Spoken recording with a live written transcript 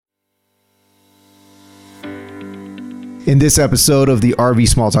In this episode of the RV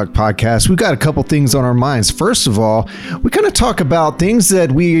Small Talk podcast, we've got a couple things on our minds. First of all, we kind of talk about things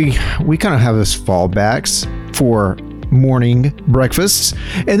that we kind of have as fallbacks for morning breakfasts.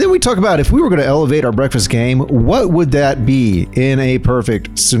 And then we talk about if we were going to elevate our breakfast game, what would that be in a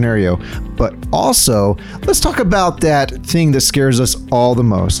perfect scenario? But also, let's talk about that thing that scares us all the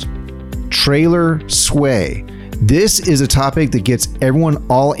most, trailer sway. This is a topic that gets everyone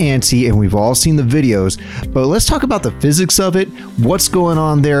all antsy, and we've all seen the videos, but let's talk about the physics of it, what's going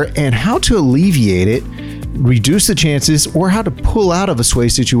on there, and how to alleviate it, reduce the chances, or how to pull out of a sway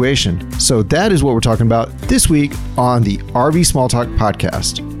situation. So that is what we're talking about this week on the RV Small Talk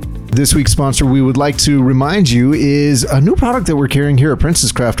podcast. This week's sponsor we would like to remind you is a new product that we're carrying here at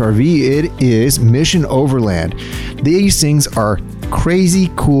Princess Craft RV. It is Mission Overland. These things are crazy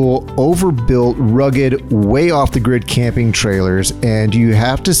cool, overbuilt, rugged, way off the grid camping trailers, and you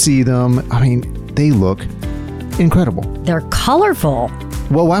have to see them. I mean, they look incredible. They're colorful.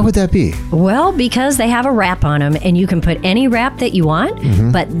 Well, why would that be? Well, because they have a wrap on them, and you can put any wrap that you want,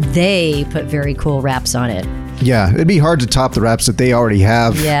 but they put very cool wraps on it. Yeah, it'd be hard to top the wraps that they already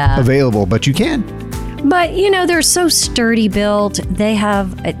have available, but you can. But, you know, they're so sturdy built. They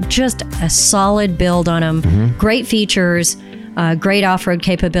have just a solid build on them. Great features. Great off-road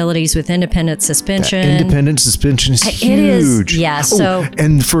capabilities with independent suspension. That independent suspension is huge. It is, yeah. So,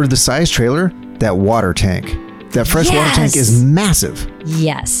 and for the size trailer, that water tank, that fresh water tank is massive.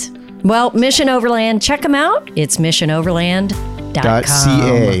 Yes. Well, Mission Overland, check them out. It's missionoverland.com.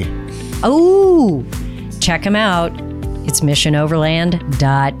 .ca. Oh, check them out. It's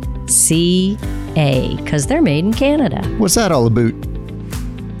missionoverland.ca because they're made in Canada. What's that all about?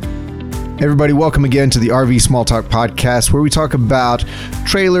 Everybody, welcome again to the RV Small Talk podcast, where we talk about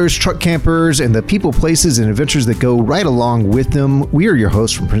trailers, truck campers, and the people, places, and adventures that go right along with them. We are your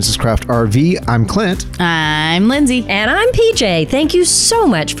hosts from Princess Craft RV. I'm Clint. I'm Lindsay. And I'm PJ. Thank you so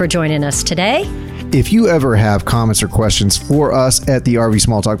much for joining us today. If you ever have comments or questions for us at the RV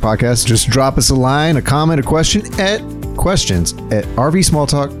Small Talk podcast, just drop us a line, a comment, a question at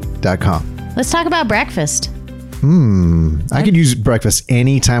questions@rvsmalltalk.com. Let's talk about breakfast. I could use breakfast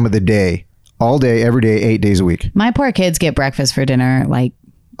any time of the day. All day, every day, 8 days a week. My poor kids get breakfast for dinner, like,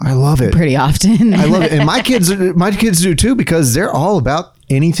 I love it. Pretty often. I love it. And my kids do too, because they're all about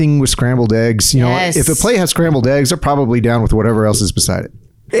anything with scrambled eggs. You know, if a plate has scrambled eggs, they're probably down with whatever else is beside it.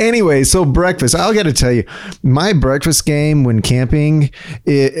 Anyway, so breakfast. I got to tell you, my breakfast game when camping,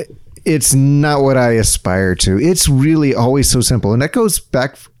 it's not what I aspire to. It's really always so simple. And that goes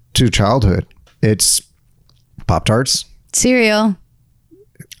back to childhood. It's Pop-Tarts. Cereal.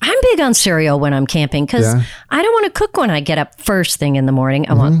 I'm big on cereal when I'm camping because I don't want to cook when I get up first thing in the morning.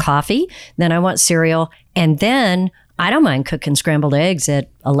 I want coffee, then I want cereal, and then I don't mind cooking scrambled eggs at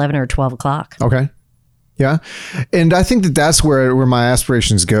 11 or 12 o'clock. Okay. Yeah. And I think that's where my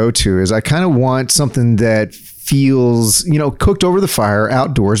aspirations go to is I kind of want something that feels, cooked over the fire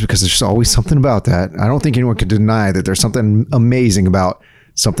outdoors, because there's always something about that. I don't think anyone can deny that there's something amazing about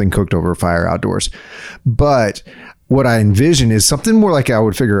something cooked over a fire outdoors. But what I envision is something more like I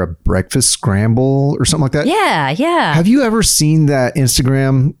would figure a breakfast scramble or something like that. Yeah, yeah. Have you ever seen that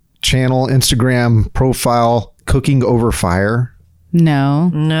Instagram profile, Cooking Over Fire?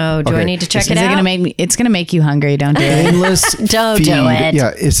 No. Do I need to check it out? It's going to make you hungry. Don't do it. Endless Don't feed. do it.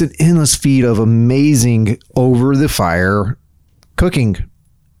 Yeah, it's an endless feed of amazing over the fire cooking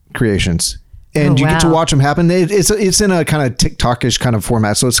creations. And you get to watch them happen. It's in a kind of TikTok-ish kind of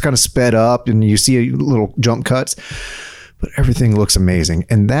format. So it's kind of sped up and you see little jump cuts. But everything looks amazing.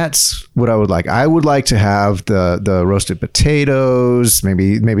 And that's what I would like. I would like to have the roasted potatoes,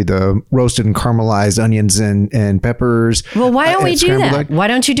 maybe the roasted and caramelized onions and peppers. Well, why don't we do that? Egg. Why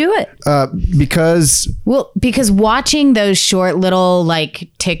don't you do it? Because watching those short little like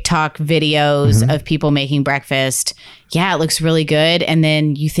TikTok videos of people making breakfast, it looks really good. And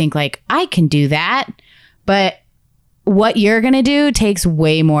then you think like, I can do that. But what you're going to do takes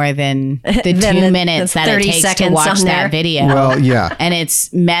way more than the 2 minutes that it takes to watch that video. Well, yeah. And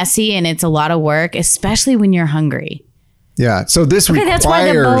it's messy and it's a lot of work, especially when you're hungry. Yeah. So this requires... that's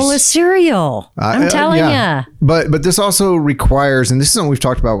why the bowl is cereal. I'm telling you. But this also requires, and this is something we've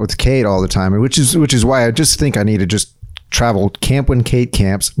talked about with Kate all the time, which is why I just think I need to just travel camp when Kate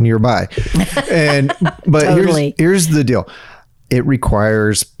camps nearby. But totally. here's the deal. It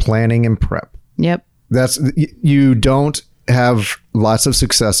requires planning and prep. Yep. You don't have lots of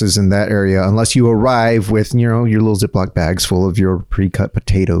successes in that area unless you arrive with, your little Ziploc bags full of your pre-cut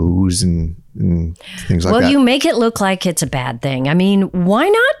potatoes and things like that. Well, you make it look like it's a bad thing. I mean, why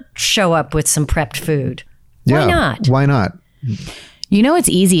not show up with some prepped food? Why not? Why not? It's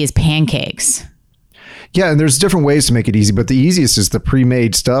easy as pancakes. Yeah, and there's different ways to make it easy, but the easiest is the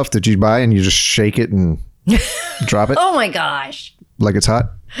pre-made stuff that you buy and you just shake it and drop it Oh my gosh. like it's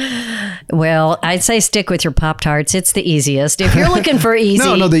hot. Well, I'd say stick with your Pop-Tarts. It's the easiest. If you're looking for easy,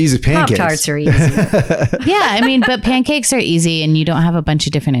 No, the easy pancakes. Pop-Tarts are easy. Yeah, I mean, but pancakes are easy and you don't have a bunch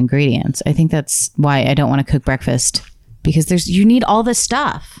of different ingredients. I think that's why I don't want to cook breakfast, because you need all the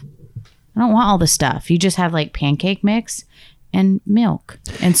stuff. I don't want all the stuff. You just have like pancake mix and milk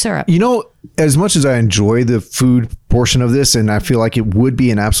and syrup. You know, as much as I enjoy the food portion of this, and I feel like it would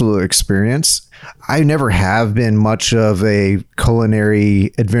be an absolute experience, I never have been much of a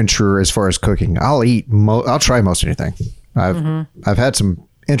culinary adventurer as far as cooking. I'll try most anything. I've had some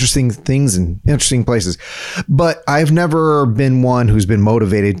interesting things in interesting places, but I've never been one who's been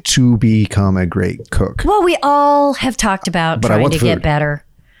motivated to become a great cook. Well, we all have talked about trying to get better.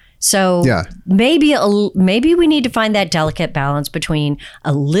 So Yeah. maybe we need to find that delicate balance between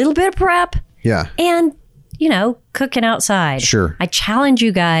a little bit of prep Yeah. and, cooking outside. Sure. I challenge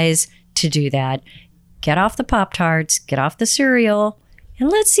you guys to do that. Get off the Pop-Tarts, get off the cereal, and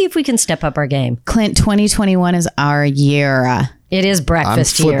let's see if we can step up our game. Clint, 2021 is our year. It is I'm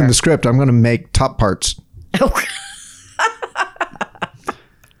breakfast flipping here. the script. I'm going to make top parts.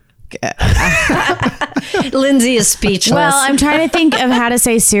 Lindsay is speechless. Well, I'm trying to think of how to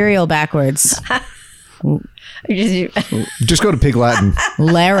say cereal backwards. Just go to Pig Latin.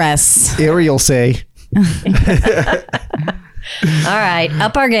 Laris. Ariel say. All right,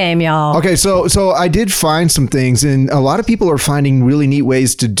 up our game, y'all. Okay, so I did find some things, and a lot of people are finding really neat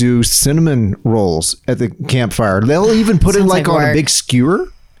ways to do cinnamon rolls at the campfire. They'll even put it Sounds like like on a work. big skewer.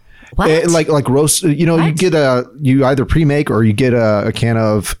 What? Like roast. You either pre-make or you get a can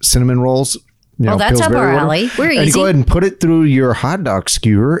of cinnamon rolls. That's up Pillsbury our or whatever. alley. We're And you easy. go ahead and put it through your hot dog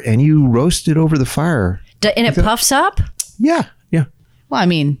skewer, and you roast it over the fire. And it puffs up? Yeah. Well, I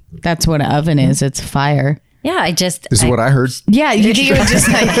mean, that's what an oven is. It's fire. Yeah, This is what I heard. Yeah, you think it would just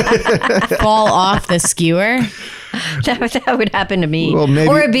like fall off the skewer? that would happen to me. Well, maybe-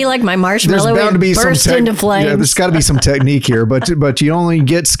 or it'd be like my There's marshmallow bound to would be some burst into flames. Yeah, there's got to be some technique here, but you only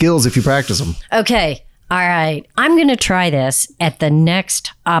get skills if you practice them. Okay. All right. I'm going to try this at the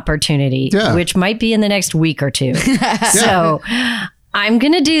next opportunity, Yeah. which might be in the next week or two. So I'm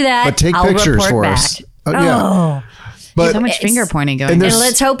going to do that. But take I'll pictures report for back. us. Yeah. But So much finger pointing going. and And there's-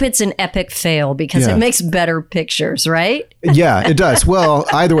 let's hope it's an epic fail because Yeah. it makes better pictures, right? yeah, it does. Well,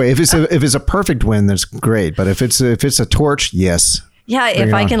 either way, if it's a perfect win, that's great. But if it's a torch, yes. Yeah, Bring if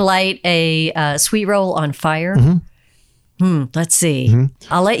it I on. can light a sweet roll on fire. Let's see. Mm-hmm.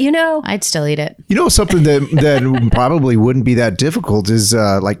 I'll let you know. I'd still eat it. You know, something that probably wouldn't be that difficult is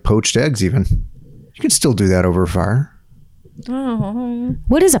like poached eggs. Even you can still do that over a fire.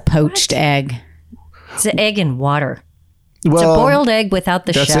 What is a poached egg? It's an egg in water. It's Well, a boiled egg without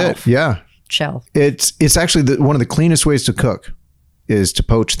the that's shelf. it. Yeah, Shell. it's actually one of the cleanest ways to cook is to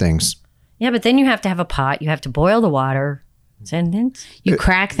poach things. Yeah, but then you have to have a pot. You have to boil the water. And then, You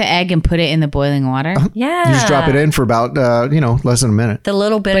crack the egg and put it in the boiling water, yeah. You just drop it in for about less than a minute. The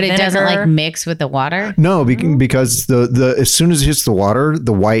little bit but of it doesn't vinegar. like mix with the water. No, because the as soon as it hits the water,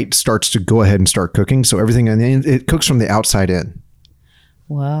 the white starts to go ahead and start cooking. So everything and then it cooks from the outside in.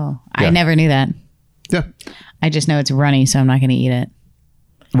 Whoa. Yeah. I never knew that. Yeah. I just know it's runny, so I'm not going to eat it.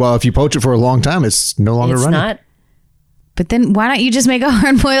 Well, if you poach it for a long time, it's no longer It's running. not. But then why don't you just make a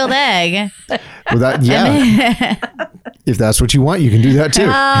hard-boiled egg? Yeah. If that's what you want, you can do that too.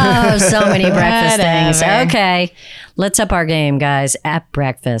 Oh, so many breakfast things. Whatever. Okay. Let's up our game, guys, at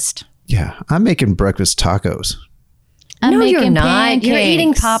breakfast. Yeah. I'm making breakfast tacos. I'm No, you're making not. You're eating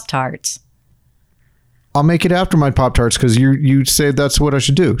pancakes. Pop-Tarts. I'll make it after my Pop-Tarts because you say that's what I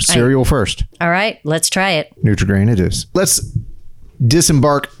should do. Cereal first. All right, let's try it. Nutri-Grain it is. Let's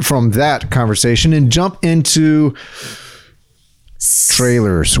disembark from that conversation and jump into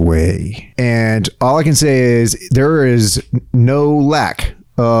Trailer's Way. And all I can say is there is no lack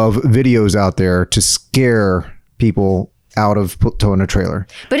of videos out there to scare people out of towing a trailer.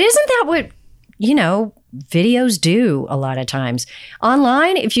 But isn't that what, videos do a lot of times?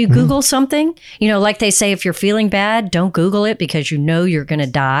 Online, if you Google something, like they say, if you're feeling bad, don't Google it because you're going to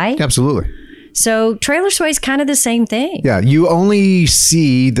die. Absolutely. So Trailer's Way is kind of the same thing. Yeah, you only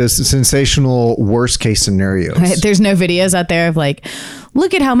see the sensational worst case scenarios. There's no videos out there of like,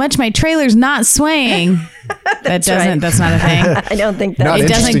 look at how much my trailer's not swaying. That's not a thing. I don't think that. Not It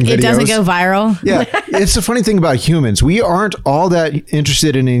doesn't interesting videos. go viral. Yeah, it's the funny thing about humans. We aren't all that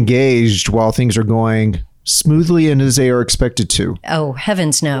interested and engaged while things are going smoothly and as they are expected to. Oh,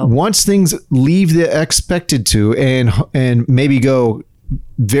 heavens no. Once things leave the expected to and maybe go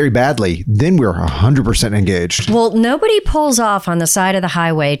very badly, then we're 100% engaged. Well, nobody pulls off on the side of the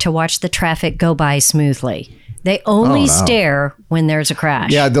highway to watch the traffic go by smoothly. They only stare when there's a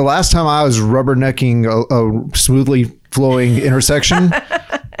crash. Yeah, the last time I was rubbernecking a smoothly flowing intersection,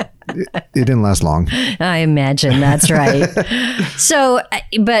 it didn't last long. I imagine that's right. So,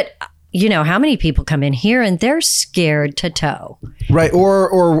 but you know, how many people come in here and they're scared to tow? Right.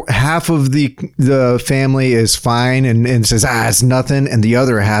 Or half of the family is fine and says, it's nothing. And the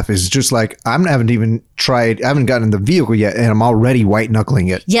other half is just like, I haven't gotten in the vehicle yet and I'm already white knuckling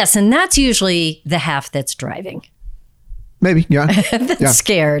it. Yes. And that's usually the half that's driving. Maybe. Yeah. That's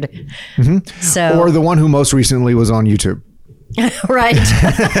scared. Mm-hmm. So, or the one who most recently was on YouTube. Right.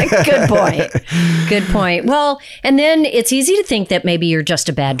 Good point. Good point. Well, and then it's easy to think that maybe you're just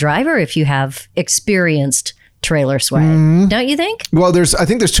a bad driver if you have experienced trailer sway. Don't you think? Well, I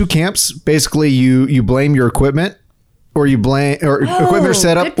think there's two camps. Basically, you blame your equipment or equipment or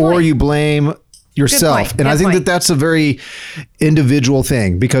setup, or you blame yourself. And I think that's a very individual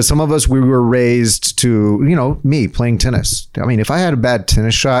thing, because some of us, we were raised to, me playing tennis. I mean, if I had a bad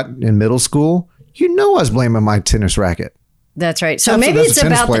tennis shot in middle school, I was blaming my tennis racket. That's right. So maybe it's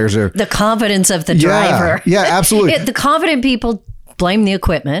about the confidence of the driver. Yeah, absolutely. The confident people blame the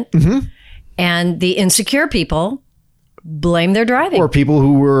equipment, and the insecure people blame their driving. Or people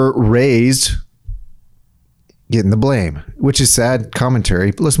who were raised getting the blame, which is sad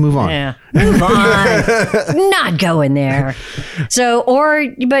commentary. But let's move on. Yeah, move on. Not going there. So,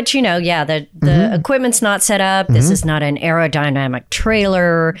 but the equipment's not set up. This is not an aerodynamic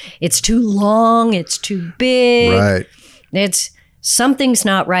trailer. It's too long. It's too big. Right. Something's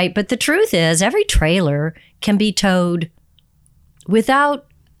not right. But the truth is, every trailer can be towed without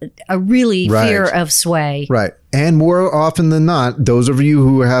a really fear of sway. Right. And more often than not, those of you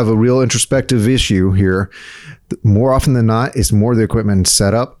who have a real introspective issue here, more often than not, it's more the equipment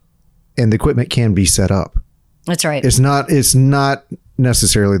set up, and the equipment can be set up. That's right. It's not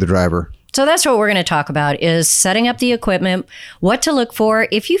necessarily the driver. So that's what we're going to talk about, is setting up the equipment, what to look for.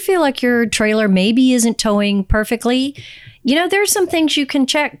 If you feel like your trailer maybe isn't towing perfectly, there's some things you can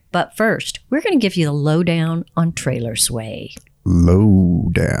check. But first, we're going to give you the lowdown on trailer sway.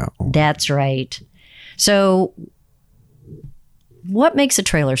 Lowdown. That's right. So what makes a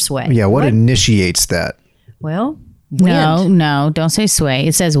trailer sway? Yeah, what initiates that? Well, wind. No, don't say sway.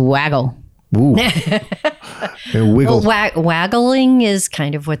 It says waggle. Ooh. Wiggle. Well, waggling is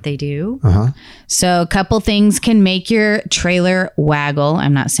kind of what they do. So a couple things can make your trailer waggle.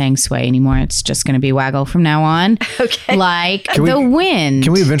 I'm not saying sway anymore. It's just going to be waggle from now on. Okay. Like the wind.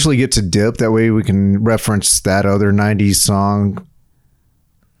 Can we eventually get to dip? That way we can reference that other 90s song.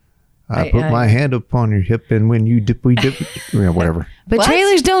 I put my hand upon your hip, and when you dip, we dip. Yeah, whatever. But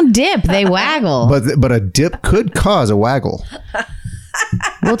trailers don't dip. They waggle. But a dip could cause a waggle.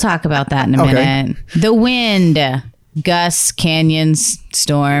 We'll talk about that in a minute. The wind, gusts, canyons,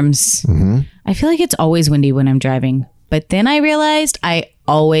 storms. I feel like it's always windy when I'm driving. But then I realized I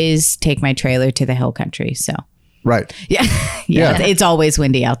always take my trailer to the hill country. So, right. Yeah. It's always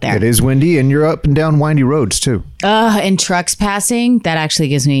windy out there. It is windy, and you're up and down windy roads too. And trucks passing, that actually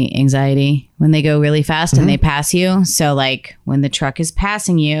gives me anxiety when they go really fast and they pass you. So like when the truck is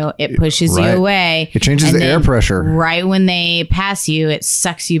passing you, it pushes you away. It changes the air pressure. Right when they pass you, it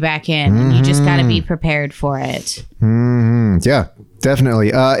sucks you back in. And you just got to be prepared for it. Yeah,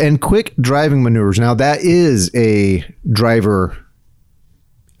 definitely. And quick driving maneuvers. Now that is a driver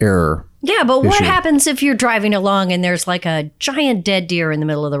error. Yeah, but what happens if you're driving along and there's like a giant dead deer in the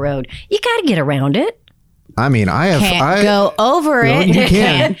middle of the road? You got to get around it. I mean, Can't go over it. You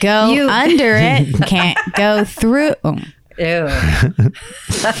can't go under it. Can't go through. Ew.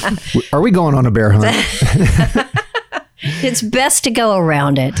 Are we going on a bear hunt? It's best to go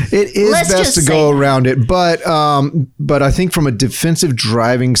around it. It is best to go around it, but I think from a defensive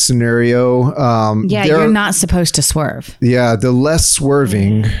driving scenario, you're not supposed to swerve. Yeah, the less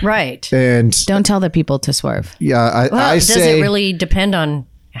swerving, right? And don't tell the people to swerve. Yeah, does it really depend on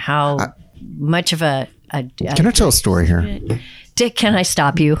how much of a? Can I tell a story here? Dick, can I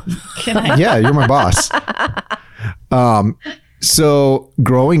stop you? Yeah, you're my boss. So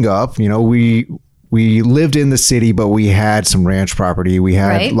growing up, we lived in the city, but we had some ranch property. We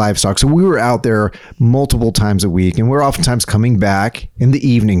had livestock. So we were out there multiple times a week, and we're oftentimes coming back in the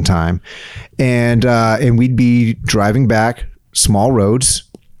evening time. And we'd be driving back small roads,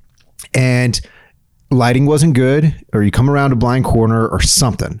 and lighting wasn't good, or you come around a blind corner or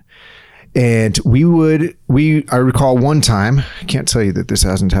something. And I recall one time, I can't tell you that this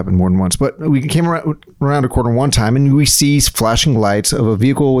hasn't happened more than once, but we came around a corner one time and we see flashing lights of a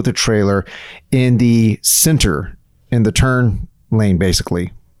vehicle with a trailer in the center, in the turn lane,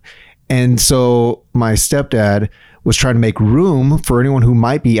 basically. And so my stepdad was trying to make room for anyone who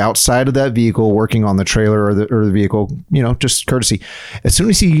might be outside of that vehicle working on the trailer or the vehicle, just courtesy. As soon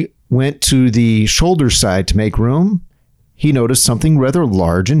as he went to the shoulder side to make room, he noticed something rather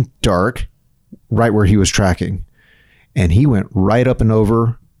large and dark right where he was tracking. And he went right up and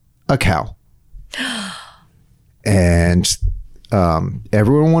over a cow. And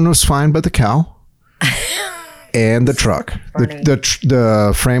everyone was fine but the cow. And the truck,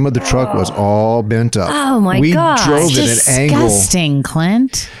 the frame of the truck was all bent up. Oh my gosh! We drove at an angle. Disgusting,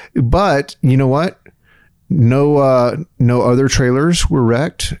 Clint. But you know what? No other trailers were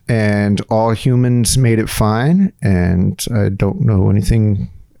wrecked, and all humans made it fine. And I don't know anything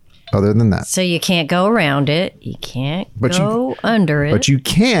other than that. So you can't go around it. You can't go under it. But you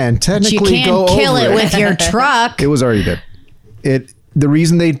can technically you go can kill over it with your truck. It was already dead. The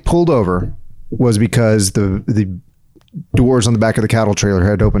reason they pulled over was because the doors on the back of the cattle trailer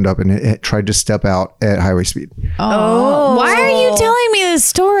had opened up and it tried to step out at highway speed. Oh. Why are you telling me this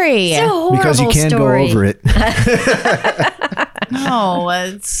story? It's a horrible Because you can't story. go over it. No,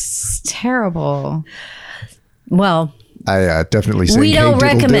 it's terrible. Well, I definitely say, we don't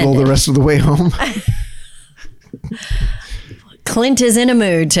recommend diddle it. the rest of the way home. Clint is in a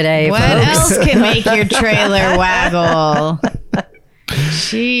mood today, What folks. else can make your trailer waggle?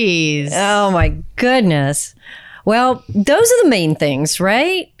 Jeez. Oh my goodness. Well, those are the main things,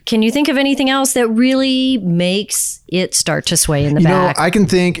 right? Can you think of anything else that really makes it start to sway in the back? I can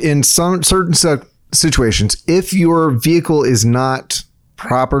think in some certain situations, if your vehicle is not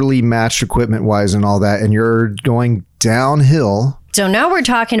properly matched equipment wise and all that, and you're going downhill. So now we're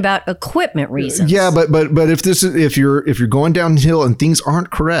talking about equipment reasons. Yeah, but if you're going downhill and things aren't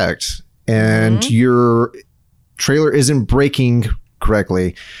correct and your trailer isn't braking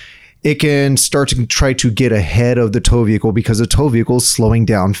correctly, it can start to try to get ahead of the tow vehicle because the tow vehicle is slowing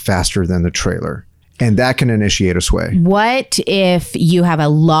down faster than the trailer. And that can initiate a sway. What if you have a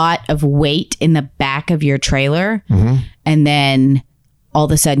lot of weight in the back of your trailer and then all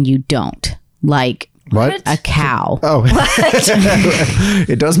of a sudden you don't? Like What? a cow. Oh,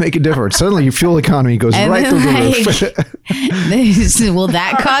 it does make a difference. Suddenly your fuel economy goes And right through the roof. Will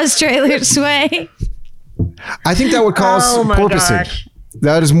that cause trailer sway? I think that would cause Oh my porpoising. gosh.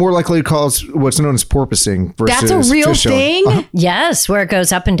 That is more likely to cause what's known as porpoising versus That's a real fish showing. thing? Yes, where it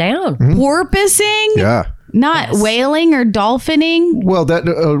goes up and down. Porpoising? Yeah. Not whaling or dolphining? Well, that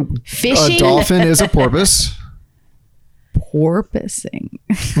Fishing? a dolphin is a porpoise. Porpoising.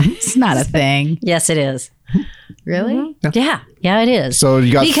 It's not a thing. Yes, it is. Really? Yeah, it is. So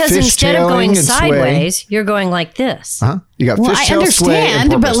you got because fish instead of tailing going and sway. sideways, you're going like this. Huh? You got Well, fish I tail, sway,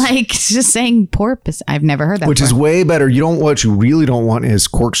 and understand, but porpoise, like it's just saying porpoise. I've never heard that which is way better. What you really don't want is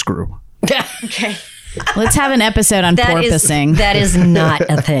corkscrew. Okay. Let's have an episode on porpoising. That is not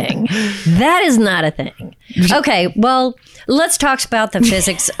a thing. That is not a thing. Okay, well, let's talk about the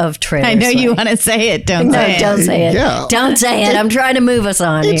physics of trailer I know sway. you want to say it. Don't No, say it. don't say it. Yeah. Don't say it. I'm trying to move us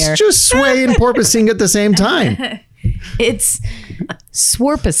on It's here. just sway and porpoising at the same time. It's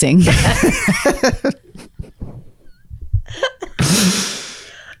swarpicing.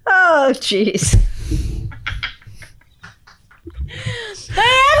 Oh, jeez. I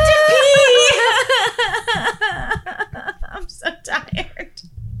have to pee. I'm so tired.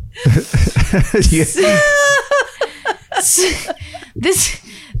 Yeah.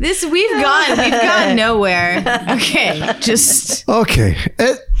 This we've gone nowhere. Okay, just Okay.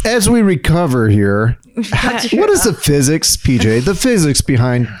 As we recover here, what is the physics, PJ? The physics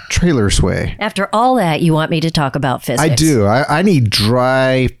behind trailer sway? After all that, you want me to talk about physics? I do. I need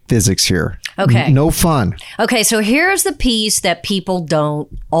dry physics here. Okay. No fun. Okay, so here's the piece that people don't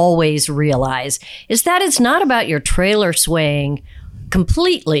always realize is that it's not about your trailer swaying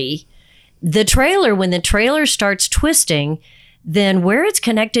completely. The trailer, when the trailer starts twisting, then where it's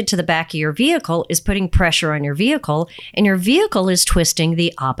connected to the back of your vehicle is putting pressure on your vehicle, and your vehicle is twisting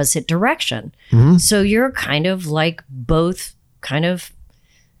the opposite direction. So you're kind of like both kind of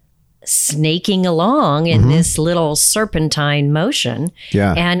snaking along in this little serpentine motion.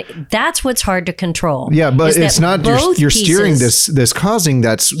 Yeah. And that's what's hard to control. Yeah, but is that it's not both you're steering pieces- this causing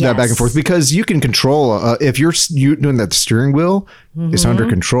that back and Yes. forth, because you can control if you're doing that, the steering wheel is under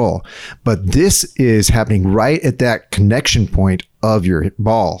control. But this is happening right at that connection point of your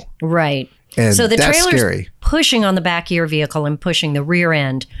ball. Right. And so the that's trailer's scary. pushing on the back of your vehicle and pushing the rear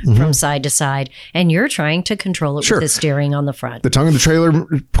end from side to side, and you're trying to control it Sure. with the steering on the front. The tongue of the trailer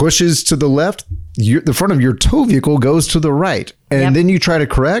pushes to the left. The front of your tow vehicle goes to the right, and Yep. then you try to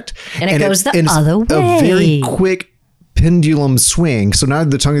correct, And it goes the it's other A very way. quick pendulum swing. So now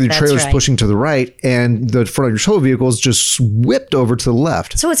the tongue of your That's trailer is right. pushing to the right, and the front of your tow vehicle is just whipped over to the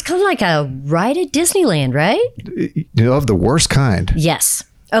left. So it's kind of like a ride at Disneyland, right? You have the worst kind. Yes.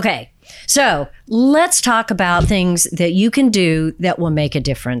 Okay. So let's talk about things that you can do that will make a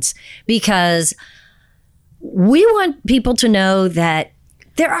difference, because we want people to know that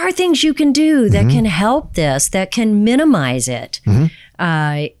there are things you can do that can help this, that can minimize it.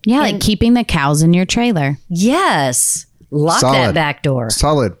 Like keeping the cows in your trailer. Yes. Lock Solid. that back door.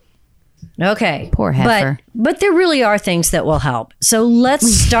 Solid. Okay. Poor heifer. But there really are things that will help. So let's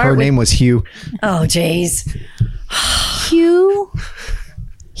Her start with. name was Hugh. Oh, geez. Hugh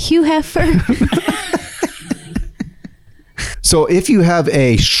Heifer. So if you have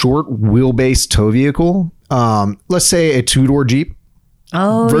a short wheelbase tow vehicle, let's say a 2-door Jeep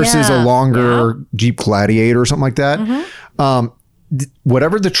Oh, versus yeah. a longer Jeep Gladiator or something like that,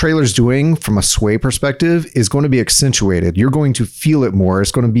 whatever the trailer's doing from a sway perspective is going to be accentuated. You're going to feel it more.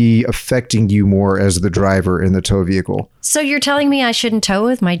 It's going to be affecting you more as the driver in the tow vehicle. So you're telling me I shouldn't tow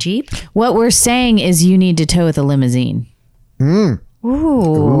with my Jeep? What we're saying is you need to tow with a limousine. Ooh.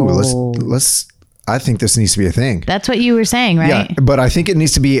 Let's. I think this needs to be a thing. That's what you were saying, right? Yeah, but I think it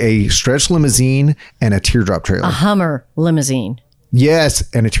needs to be a stretch limousine and a teardrop trailer. A Hummer limousine Yes,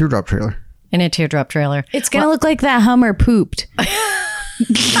 and a teardrop trailer. and a teardrop trailer. It's going to look like that Hummer pooped.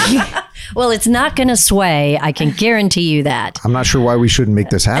 Well, it's not going to sway. I can guarantee you that. I'm not sure why we shouldn't make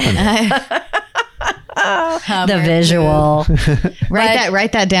this happen. The visual.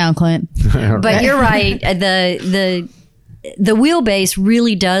 Write that down, Clint. But you're right. The wheelbase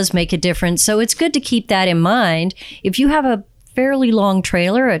really does make a difference. So it's good to keep that in mind. If you have a fairly long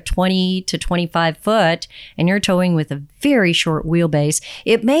trailer at 20 to 25 foot and you're towing with a very short wheelbase,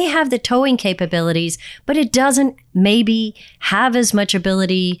 it may have the towing capabilities, but it doesn't maybe have as much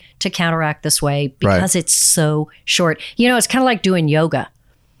ability to counteract the sway because it's so short. You know, it's kind of like doing yoga.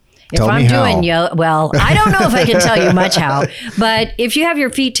 Tell If me I'm how. doing yoga, well, I don't know if I can tell you much how, but if you have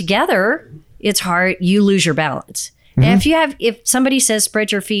your feet together, it's hard. You lose your balance. And if somebody says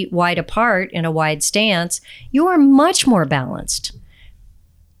spread your feet wide apart in a wide stance, you are much more balanced,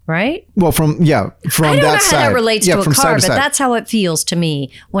 right? Well, from I don't that know side. how that relates to a from car, side but to side. that's how it feels to me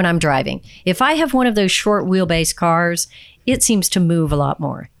when I'm driving. If I have one of those short wheelbase cars, it seems to move a lot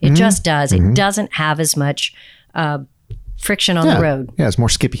more. It just does. It doesn't have as much friction on the road. Yeah, it's more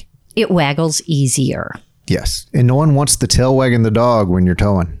skippy. It waggles easier. Yes, and no one wants the tail wagging the dog when you're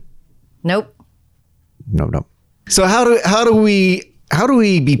towing. Nope. No. So how do we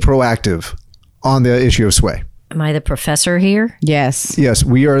be proactive on the issue of sway? Am I the professor here? Yes. Yes,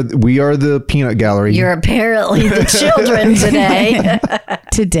 we are the peanut gallery. You're apparently the children today.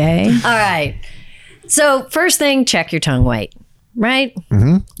 Today. All right. So first thing, check your tongue weight, right?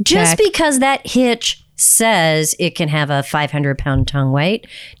 Just Check. because that hitch says it can have a 500-pound tongue weight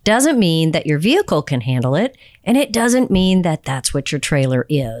doesn't mean that your vehicle can handle it, and it doesn't mean that that's what your trailer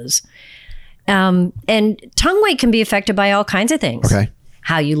is. And tongue weight can be affected by all kinds of things. Okay.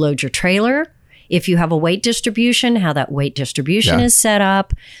 How you load your trailer, if you have a weight distribution, how that weight distribution Yeah. is set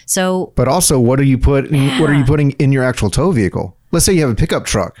up. So But also, what are you putting in your actual tow vehicle? Let's say you have a pickup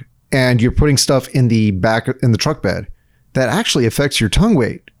truck and you're putting stuff in the back in the truck bed. That actually affects your tongue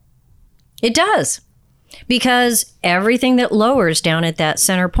weight. it does. Because everything that lowers down at that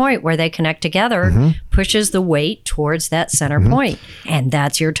center point where they connect together pushes the weight towards that center point. And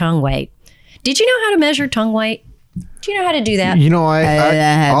that's your tongue weight. Did you know how to measure tongue weight? Do you know how to do that? You know, all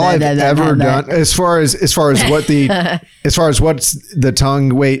I've ever done as far as what the tongue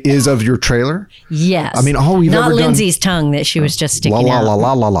weight is of your trailer. Yes. I mean, all we've Not ever done- Lindsay's tongue that she was just sticking La la out. la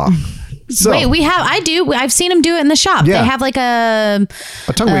la la la. So Wait, I've seen them do it in the shop. Yeah. They have like a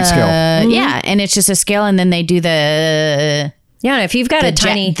tongue weight scale. yeah, and it's just a scale, and then they do the Yeah, and if you've got a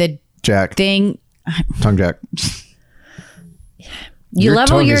tiny, the Jack. thing. Tongue jack. you Your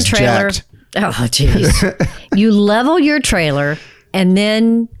level tongue your is trailer. jacked. Oh, jeez. You level your trailer, and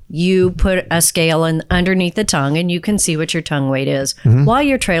then you put a scale underneath the tongue, and you can see what your tongue weight is while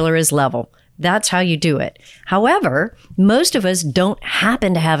your trailer is level. That's how you do it. However, most of us don't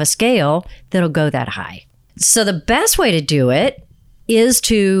happen to have a scale that'll go that high. So the best way to do it is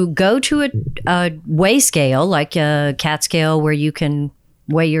to go to a weigh scale, like a CAT scale, where you can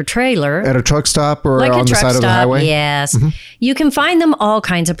weigh your trailer. At a truck stop or Like on a the truck side of the stop, highway? yes. You can find them all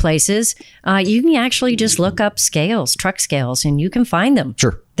kinds of places. You can actually just look up scales, truck scales, and you can find them.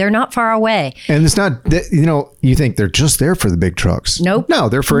 Sure. They're not far away. And it's not, you think they're just there for the big trucks. Nope. No,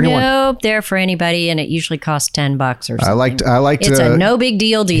 they're for anyone. Nope, they're for anybody, and it usually costs $10 or something. I like It's to a no big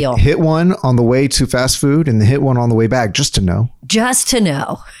deal deal. hit one on the way to fast food and hit one on the way back just to know. Just to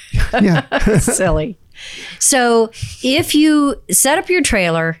know. Yeah. Silly. So if you set up your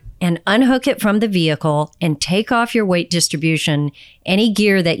trailer and unhook it from the vehicle and take off your weight distribution, any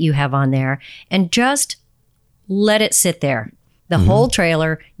gear that you have on there, and just let it sit there. The whole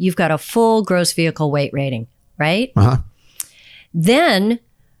trailer, you've got a full gross vehicle weight rating, right? Then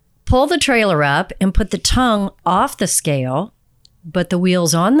pull the trailer up and put the tongue off the scale, but the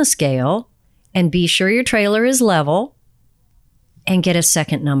wheels on the scale, and be sure your trailer is level, and get a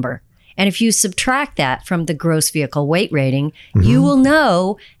second number. And if you subtract that from the gross vehicle weight rating, you will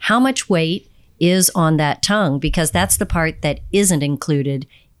know how much weight is on that tongue, because that's the part that isn't included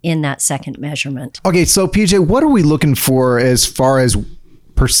in that second measurement. Okay, so PJ, what are we looking for as far as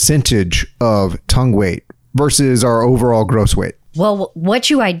percentage of tongue weight versus our overall gross weight? Well, what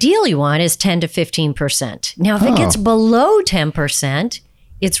you ideally want is 10 to 15%. Now, if it gets below 10%,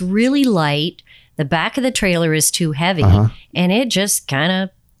 it's really light. The back of the trailer is too heavy, and it just kind of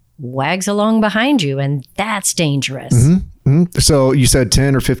wags along behind you, and that's dangerous. So you said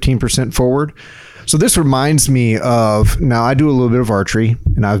 10 or 15% forward. So this reminds me of, now I do a little bit of archery,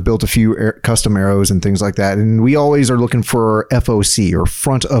 and I've built a few custom arrows and things like that. And we always are looking for FOC, or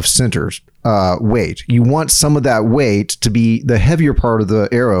front of center weight. You want some of that weight to be the heavier part of the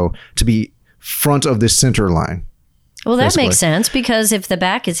arrow to be front of the center line. Well, that makes sense, because if the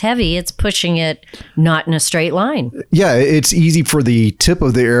back is heavy, it's pushing it not in a straight line. Yeah, it's easy for the tip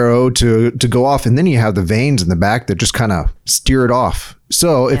of the arrow to go off, and then you have the vanes in the back that just kind of steer it off.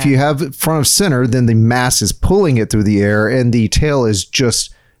 So if you have it front of center, then the mass is pulling it through the air, and the tail is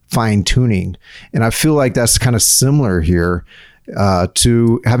just fine tuning. And I feel like that's kind of similar here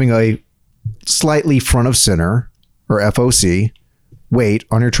to having a slightly front of center, or FOC, weight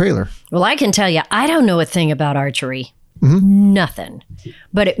on your trailer. Well, I can tell you, I don't know a thing about archery. Nothing.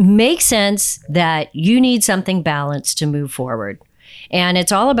 But it makes sense that you need something balanced to move forward. And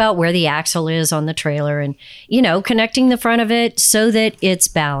it's all about where the axle is on the trailer and, connecting the front of it so that it's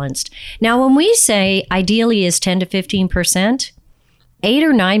balanced. Now, when we say ideally is 10 to 15%, 8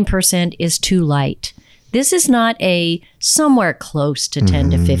 or 9% is too light. This is not a somewhere close to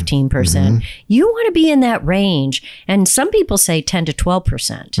 10 to 15%. You want to be in that range. And some people say 10 to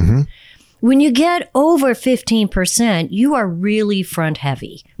 12%. When you get over 15%, you are really front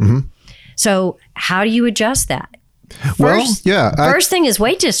heavy. So how do you adjust that? First thing is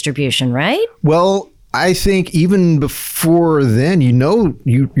weight distribution, right? Well, I think even before then,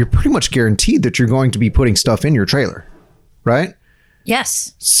 you're pretty much guaranteed that you're going to be putting stuff in your trailer, right?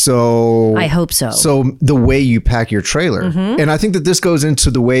 Yes. So I hope so. So the way you pack your trailer. And I think that this goes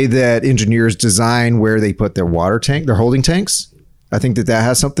into the way that engineers design where they put their water tank, their holding tanks. I think that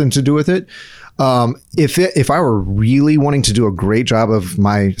has something to do with it. If I were really wanting to do a great job of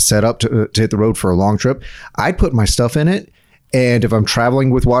my setup to hit the road for a long trip, I'd put my stuff in it. And if I'm traveling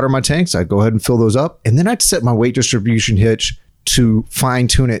with water in my tanks, I'd go ahead and fill those up. And then I'd set my weight distribution hitch to fine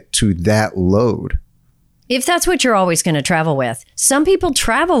tune it to that load. If that's what you're always going to travel with. Some people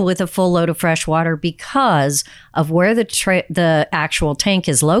travel with a full load of fresh water because of where the actual tank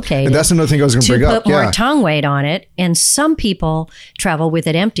is located. And that's another thing I was going to bring up. To put more tongue weight on it. And some people travel with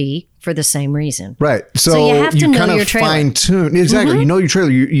it empty for the same reason. Right. So you have to know your trailer. Fine tune. Exactly. You know your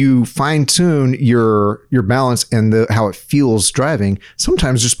trailer. You fine tune your balance and how it feels driving.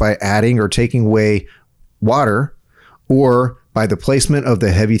 Sometimes just by adding or taking away water, or by the placement of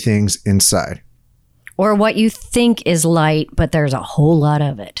the heavy things inside. Or what you think is light, but there's a whole lot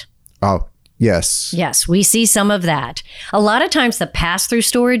of it. Oh, yes. Yes, we see some of that. A lot of times the pass-through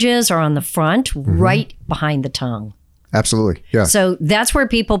storages are on the front, right behind the tongue. Absolutely, yeah. So that's where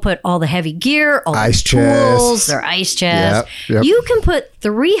people put all the heavy gear, all ice the tools, their ice chest. Yep. You can put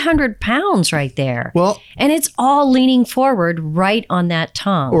 300 pounds right there. Well, and it's all leaning forward right on that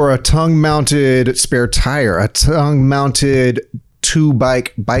tongue. Or a tongue-mounted spare tire, a tongue-mounted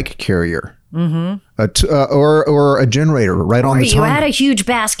bike carrier. Or a generator right on the tongue. You add a huge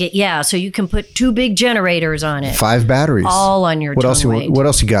basket, so you can put 2 big generators on it. 5 batteries. All on your tongue weight. What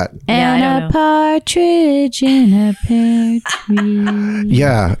else you got? And a partridge in a pear tree.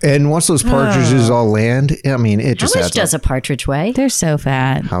 Yeah, and once those partridges all land, I mean, it just How much does a partridge weigh? They're so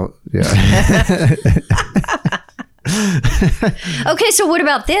fat. Okay, so what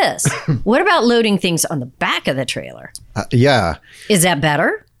about this? What about loading things on the back of the trailer? Is that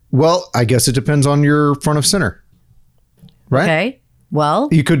better? Well, I guess it depends on your front of center, right? Okay. Well,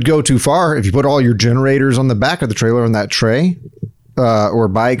 you could go too far if you put all your generators on the back of the trailer on that tray, or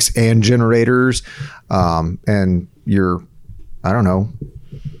bikes and generators, and your,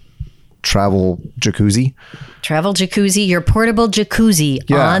 travel jacuzzi, your portable jacuzzi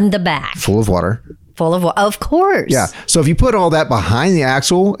on the back, full of water. Full of, of course. Yeah. So if you put all that behind the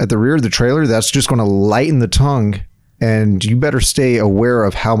axle at the rear of the trailer, that's just going to lighten the tongue. And you better stay aware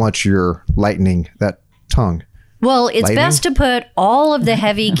of how much you're lightening that tongue. Well, it's Lightning? best to put all of the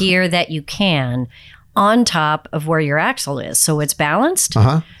heavy gear that you can on top of where your axle is, so it's balanced.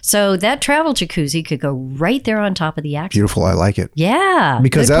 So that travel jacuzzi could go right there on top of the axle. Beautiful. I like it. Yeah.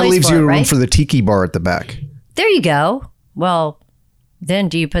 Because good that place leaves for you it, room right? for the tiki bar at the back. There you go. Well, then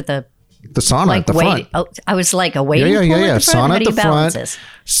do you put the sauna at the front. Oh, I was like a waiting pool Yeah. at the front? Sauna How at do you the balance front,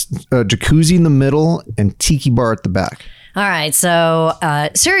 this? jacuzzi in the middle, and tiki bar at the back. All right. So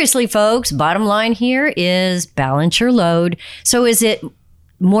seriously, folks, bottom line here is balance your load. So is it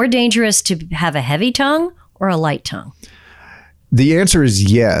more dangerous to have a heavy tongue or a light tongue? The answer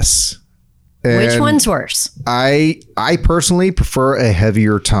is yes. Which And one's worse? I personally prefer a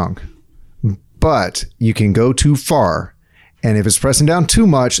heavier tongue, but you can go too far. And if it's pressing down too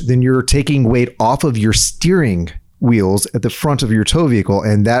much, then you're taking weight off of your steering wheels at the front of your tow vehicle,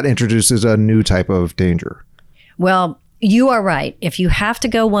 and that introduces a new type of danger. Well, you are right. If you have to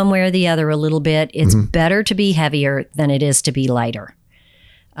go one way or the other a little bit, it's better to be heavier than it is to be lighter.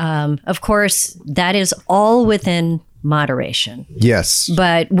 Of course, that is all within moderation. Yes.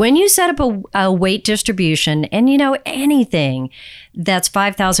 But when you set up a weight distribution, and anything that's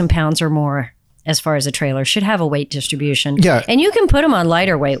 5,000 pounds or more, as far as a trailer, should have a weight distribution. Yeah. And you can put them on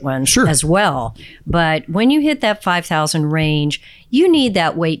lighter weight ones Sure. as well. But when you hit that 5,000 range, you need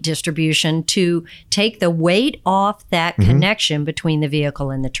that weight distribution to take the weight off that connection between the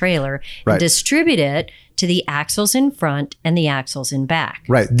vehicle and the trailer Right. and distribute it to the axles in front and the axles in back.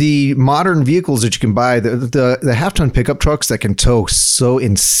 Right. The modern vehicles that you can buy, the half-ton pickup trucks that can tow so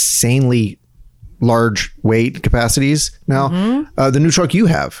insanely large weight capacities now, the new truck you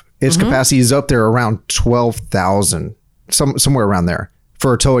have, its capacity is up there around 12,000, somewhere around there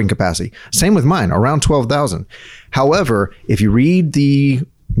for a towing capacity. Same with mine, around 12,000. However, if you read the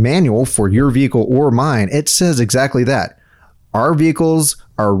manual for your vehicle or mine, it says exactly that. Our vehicles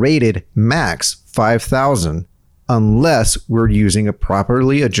are rated max 5,000 unless we're using a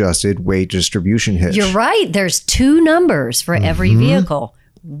properly adjusted weight distribution hitch. You're right. There's two numbers for every vehicle.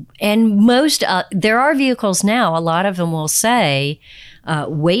 And most, there are vehicles now, a lot of them will say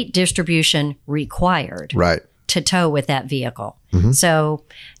weight distribution required Right. to tow with that vehicle. So,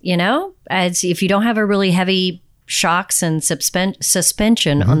 if you don't have a really heavy shocks and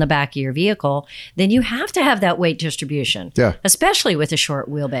suspension on the back of your vehicle, then you have to have that weight distribution. Yeah. Especially with a short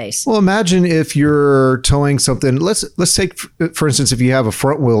wheelbase. Well, imagine if you're towing something. Let's take, for instance, if you have a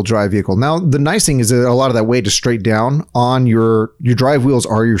front wheel drive vehicle. Now, the nice thing is that a lot of that weight is straight down on your drive wheels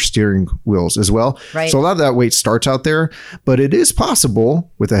are your steering wheels as well. Right. So a lot of that weight starts out there, but it is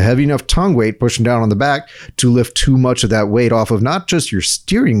possible with a heavy enough tongue weight pushing down on the back to lift too much of that weight off of not just your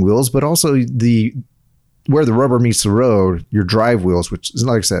steering wheels, but also where the rubber meets the road, your drive wheels, which is,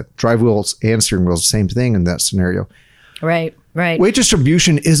 like I said, drive wheels and steering wheels, same thing in that scenario. Right. Weight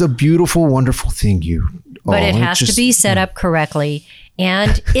distribution is a beautiful, wonderful thing. But it has to be set up correctly.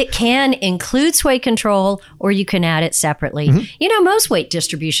 And it can include sway control, or you can add it separately. Most weight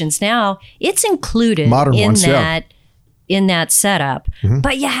distributions now, it's included Modern ones, in that setup,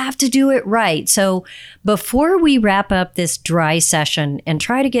 but you have to do it right. So before we wrap up this dry session and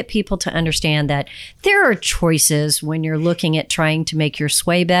try to get people to understand that there are choices when you're looking at trying to make your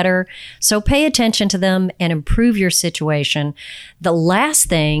sway better. So pay attention to them and improve your situation. The last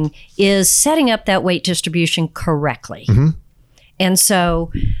thing is setting up that weight distribution correctly. And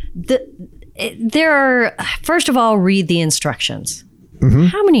so first of all, read the instructions.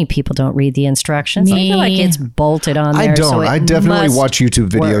 How many people don't read the instructions? I feel like it's bolted on there. I don't. So I definitely watch YouTube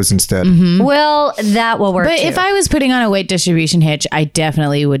videos instead. Well, that will work But too. if I was putting on a weight distribution hitch, I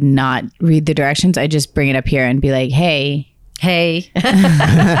definitely would not read the directions. I just bring it up here and be like, hey,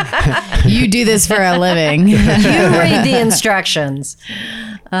 you do this for a living. you read the instructions.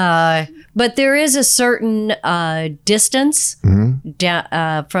 But there is a certain distance on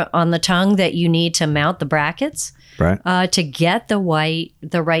the tongue that you need to mount the brackets. Right. To get the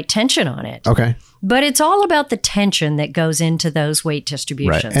right tension on it. Okay. But it's all about the tension that goes into those weight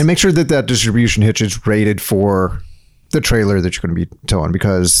distributions. Right. And make sure that distribution hitch is rated for the trailer that you're going to be towing,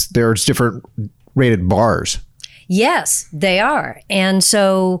 because there's different rated bars. Yes, they are. And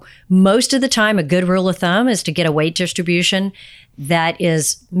so most of the time, a good rule of thumb is to get a weight distribution that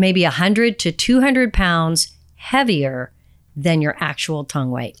is maybe 100 to 200 pounds heavier than your actual tongue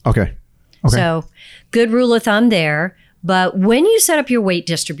weight. Okay. So good rule of thumb there. But when you set up your weight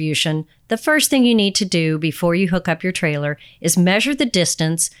distribution, the first thing you need to do before you hook up your trailer is measure the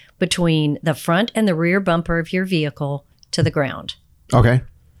distance between the front and the rear bumper of your vehicle to the ground. Okay.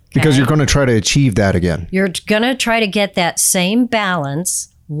 Because you're going to try to achieve that again. You're going to try to get that same balance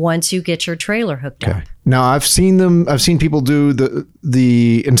once you get your trailer hooked up. Now I've seen people do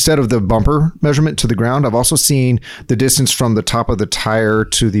the instead of the bumper measurement to the ground, I've also seen the distance from the top of the tire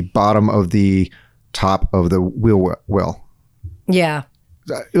to the bottom of the top of the wheel well. Yeah.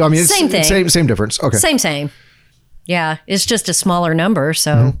 I mean, same thing. Same difference. Okay. Same. Yeah. It's just a smaller number.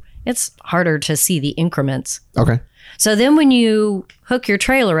 So it's harder to see the increments. Okay. So then when you hook your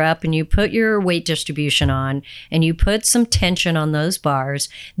trailer up and you put your weight distribution on and you put some tension on those bars,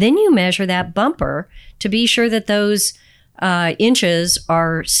 then you measure that bumper to be sure that those inches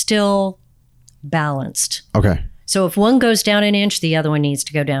are still balanced. Okay. So if one goes down an inch, the other one needs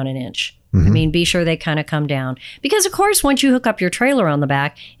to go down an inch. I mean, be sure they kind of come down. Because, of course, once you hook up your trailer on the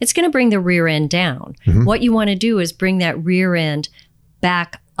back, it's going to bring the rear end down. What you want to do is bring that rear end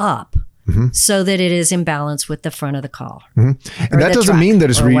back up. So that it is in balance with the front of the car. And that doesn't mean that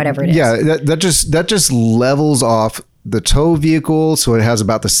it's whatever it is. Yeah, that just levels off the tow vehicle, so it has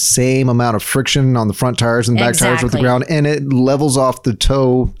about the same amount of friction on the front tires and back tires with the ground, and it levels off the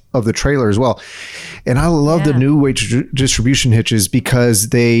toe of the trailer as well. And I love the new weight distribution hitches because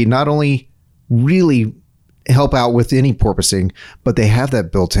they not only really help out with any porpoising, but they have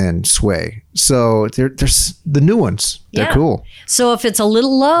that built-in sway. So there's the new ones. They're cool. So if it's a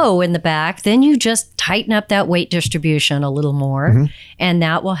little low in the back, then you just tighten up that weight distribution a little more, and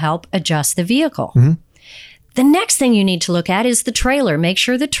that will help adjust the vehicle. The next thing you need to look at is the trailer. Make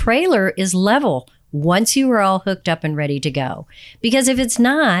sure the trailer is level once you are all hooked up and ready to go. Because if it's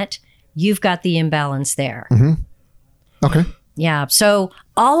not, you've got the imbalance there. Okay. Yeah. So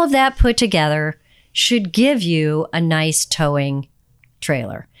all of that put together should give you a nice towing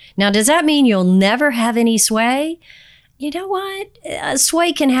trailer. Now, does that mean you'll never have any sway? You know what?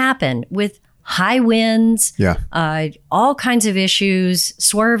 Sway can happen with high winds, all kinds of issues,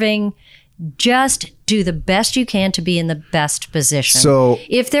 swerving. Just do the best you can to be in the best position. So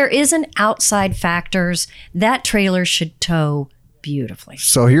if there isn't outside factors, that trailer should tow beautifully.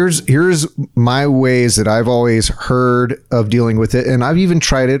 So here's my ways that I've always heard of dealing with it. And I've even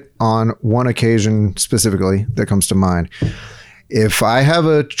tried it on one occasion specifically that comes to mind. If I have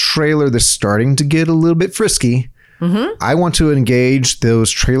a trailer that's starting to get a little bit frisky, I want to engage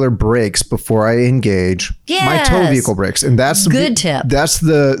those trailer brakes before I engage my tow vehicle brakes. And that's good tip. That's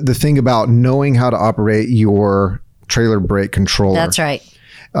the thing about knowing how to operate your trailer brake controller. That's right.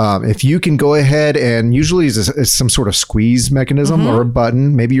 If you can go ahead and usually it's some sort of squeeze mechanism or a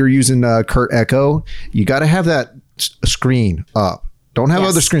button, maybe you're using Kurt Echo, you got to have that screen up. Don't have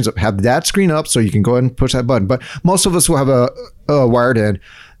other screens up. Have that screen up so you can go ahead and push that button. But most of us will have a wired in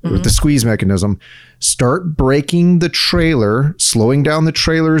with the squeeze mechanism. Start braking the trailer, slowing down the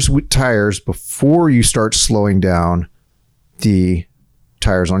trailer's tires before you start slowing down the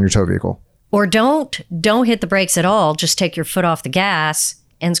tires on your tow vehicle. Or don't hit the brakes at all. Just take your foot off the gas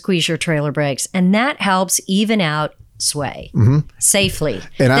and squeeze your trailer brakes. And that helps even out sway safely.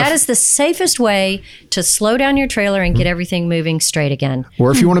 And that is the safest way to slow down your trailer and get everything moving straight again.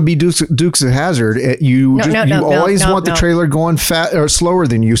 Or if you want to be Dukes of Hazzard, you always want the trailer going or slower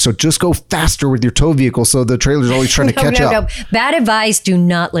than you. So just go faster with your tow vehicle. So the trailer's always trying to catch up. No. Bad advice. Do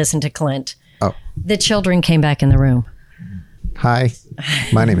not listen to Clint. Oh. The children came back in the room. Hi,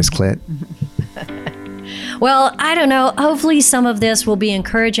 my name is Clint. Well, I don't know. Hopefully some of this will be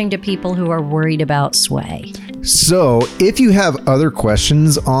encouraging to people who are worried about sway. So if you have other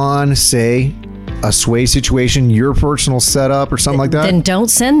questions on, say, a sway situation, your personal setup or something like that, then don't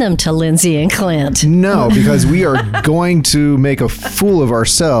send them to Lindsay and Clint. No, because we are going to make a fool of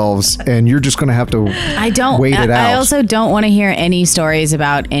ourselves and you're just going to have to wait it out. I also don't want to hear any stories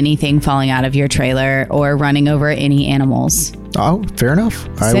about anything falling out of your trailer or running over any animals. Oh, fair enough.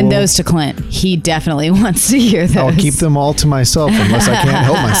 Send those to Clint. He definitely wants to hear those. I'll keep them all to myself unless I can't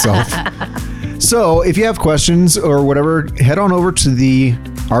help myself. So if you have questions or whatever, head on over to the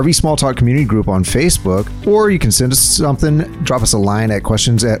RV Small Talk community group on Facebook, or you can send us something, drop us a line at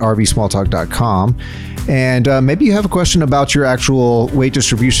questions@rvsmalltalk.com. And maybe you have a question about your actual weight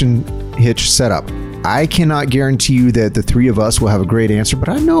distribution hitch setup. I cannot guarantee you that the three of us will have a great answer, but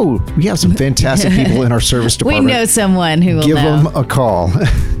I know we have some fantastic people in our service department. We know someone who will Give them a call.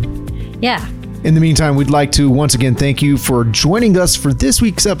 Yeah. In the meantime, we'd like to once again thank you for joining us for this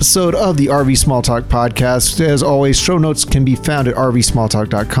week's episode of the RV Small Talk podcast. As always, show notes can be found at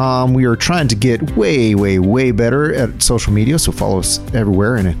rvsmalltalk.com. We are trying to get way, way, way better at social media, so follow us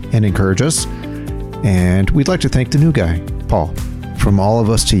everywhere and encourage us. And we'd like to thank the new guy, Paul. From all of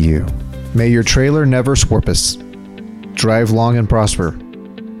us to you, may your trailer never swarpus. Drive long and prosper.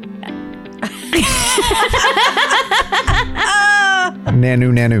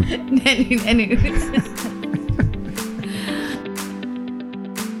 Nanu. Nanu.